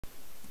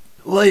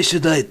Why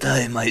should I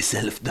tie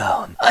myself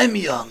down? I'm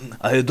young.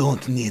 I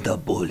don't need a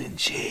ball and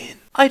chain.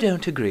 I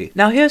don't agree.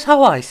 Now here's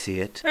how I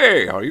see it.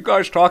 Hey, are you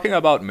guys talking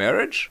about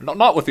marriage?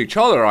 Not with each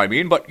other, I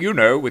mean, but you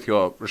know, with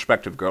your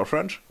respective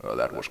girlfriends. Oh,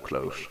 that was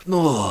close.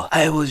 No,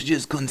 I was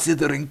just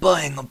considering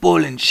buying a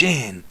ball and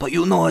chain. But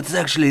you know, it's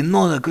actually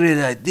not a great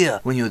idea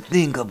when you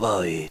think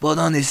about it. But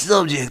on the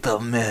subject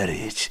of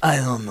marriage, I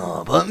don't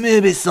know. But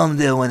maybe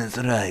someday when it's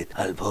right,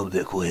 I'll pop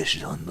the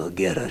question to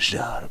get her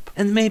sharp.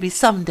 And maybe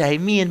someday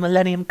me and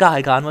Millennium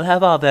Guigon will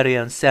have our very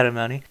own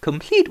ceremony,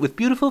 complete with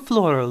beautiful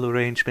floral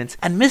arrangements,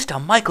 and Mr.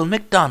 Michael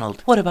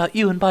McDonald. What about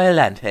you and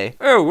Biolante?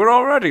 Oh, we're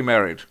already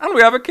married. And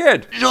we have a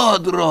kid. Jaw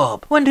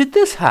drop. When did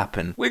this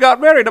happen? We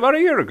got married about a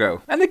year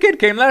ago. And the kid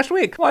came last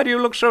week. Why do you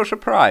look so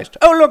surprised?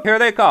 Oh, look, here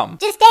they come.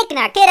 Just taking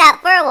our kid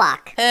out for a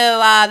walk. Who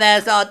are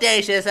those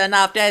audacious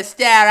enough to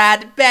stare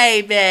at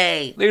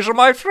baby? These are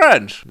my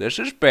friends. This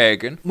is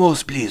Bacon.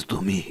 Most pleased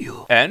to meet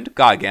you. And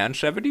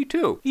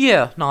Gigan72.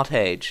 Yeah, not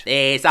age.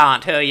 These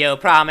aren't who you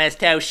promised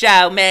to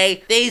show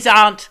me. These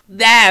aren't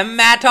them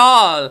at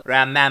all.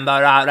 Remember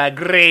our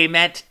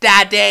agreement,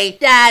 Daddy?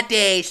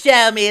 Daddy,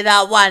 show me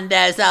the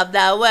wonders of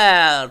the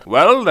world.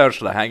 Well, there's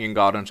the Hanging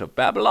Gardens of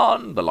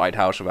Babylon, the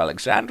Lighthouse of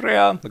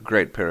Alexandria, the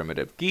Great Pyramid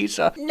of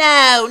Giza.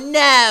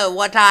 No,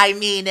 what I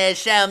mean is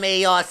show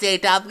me your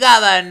seat of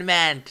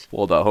government.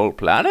 For the whole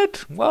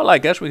planet? Well, I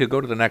guess we could go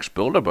to the next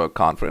Bilderberg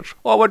conference.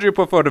 Or would you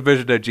prefer to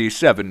visit a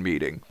G7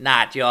 meeting?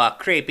 Not your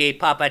creepy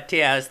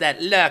puppeteers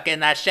that lurk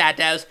in the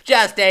shadows.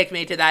 Just take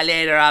me to the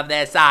leader of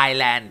this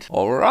island.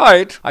 All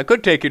right. I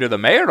could take you to the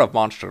mayor of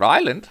Monster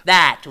Island.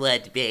 That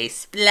would be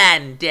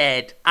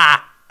splendid.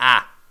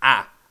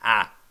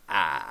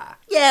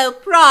 You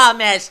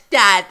promised,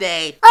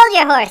 Daddy. Hold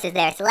your horses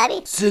there,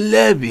 Celebi.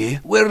 Celebi?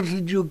 Where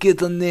did you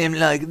get a name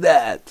like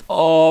that?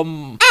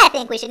 I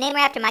think we should name her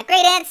after my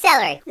great aunt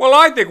Celery. Well,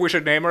 I think we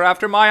should name her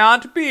after my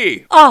Aunt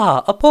Bee.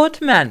 Ah, a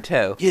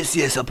portmanteau.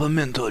 Yes, a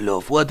pimento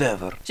loaf,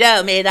 whatever.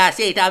 Show me the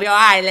seat of your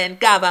island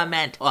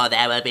government, or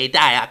there will be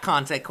dire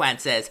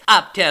consequences,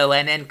 up to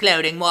and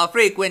including more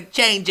frequent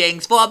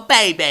changings for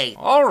baby.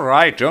 All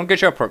right, don't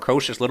get your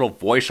precocious little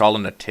voice all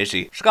in a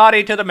tizzy.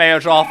 Scotty, to the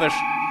mayor's office.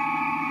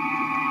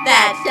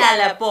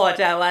 That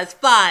teleporter was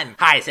fun.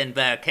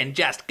 Heisenberg can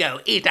just go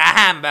eat a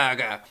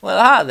hamburger.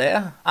 Well, hi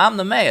there. I'm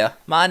the mayor.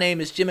 My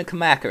name is Jimmy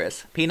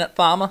Kamacaris, peanut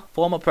farmer,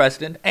 former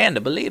president, and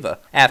a believer.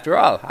 After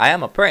all, I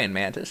am a praying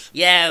mantis.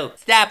 You,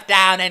 step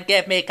down and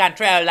give me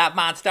control of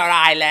Monster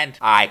Island.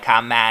 I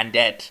command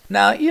it.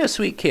 Now, you're a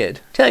sweet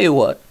kid. Tell you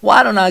what,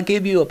 why don't I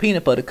give you a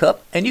peanut butter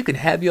cup and you can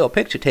have your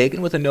picture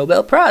taken with a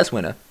Nobel Prize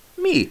winner?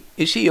 Me.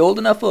 Is she old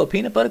enough for a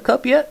peanut butter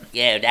cup yet?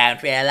 You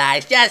don't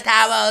realize just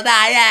how old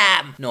I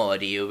am. Nor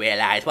do you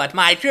realize what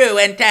my true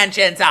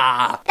intentions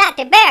are.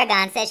 Dr.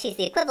 Baragon says she's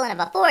the equivalent of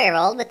a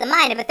 4-year-old with the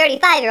mind of a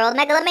 35-year-old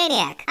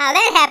megalomaniac. How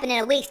that happened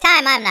in a week's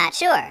time, I'm not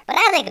sure. But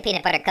I think a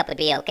peanut butter cup would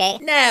be okay.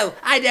 No,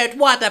 I don't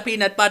want a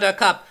peanut butter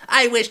cup.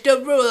 I wish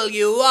to rule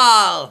you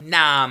all.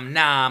 Nom,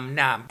 nom,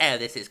 nom. Oh,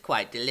 this is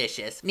quite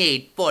delicious.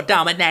 Need for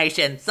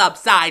domination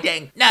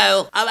subsiding.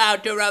 No,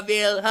 about to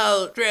reveal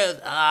whole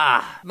truth.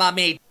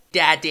 Mommy,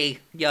 Daddy,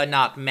 you're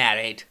not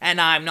married, and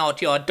I'm not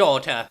your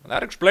daughter.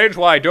 That explains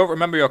why I don't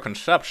remember your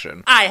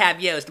conception. I have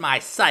used my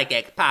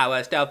psychic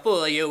powers to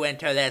fool you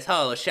into this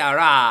whole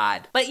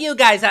charade. But you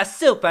guys are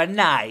super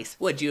nice.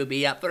 Would you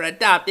be up for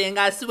adopting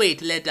a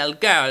sweet little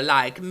girl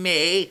like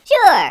me?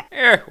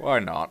 Sure. Why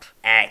not?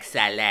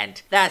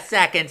 Excellent. The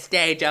second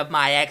stage of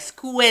my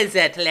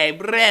exquisitely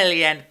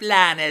brilliant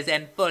plan is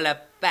in full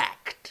effect.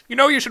 You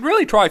know, you should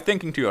really try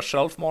thinking to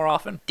yourself more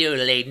often.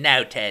 Duly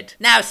noted.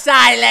 Now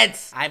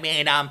silence!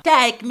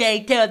 Take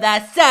me to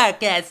the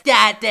circus,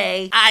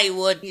 Daddy. I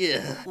would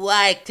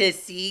like to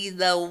see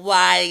the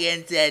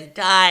lions and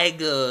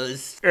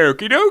tigers.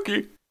 Okie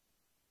dokie.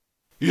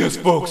 Yes,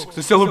 folks,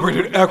 the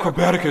celebrated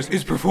Acrobaticus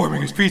is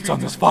performing his feats on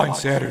this fine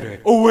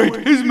Saturday. Oh wait,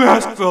 his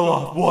mask fell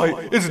off.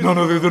 Why, it's none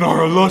other than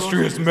our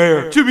illustrious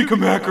mayor, Jimmy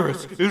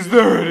Kamacaris. Is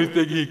there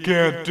anything he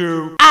can't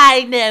do?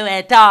 I knew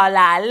it all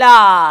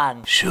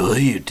along. Sure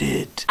you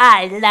did.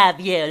 I love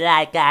you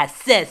like a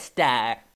sister.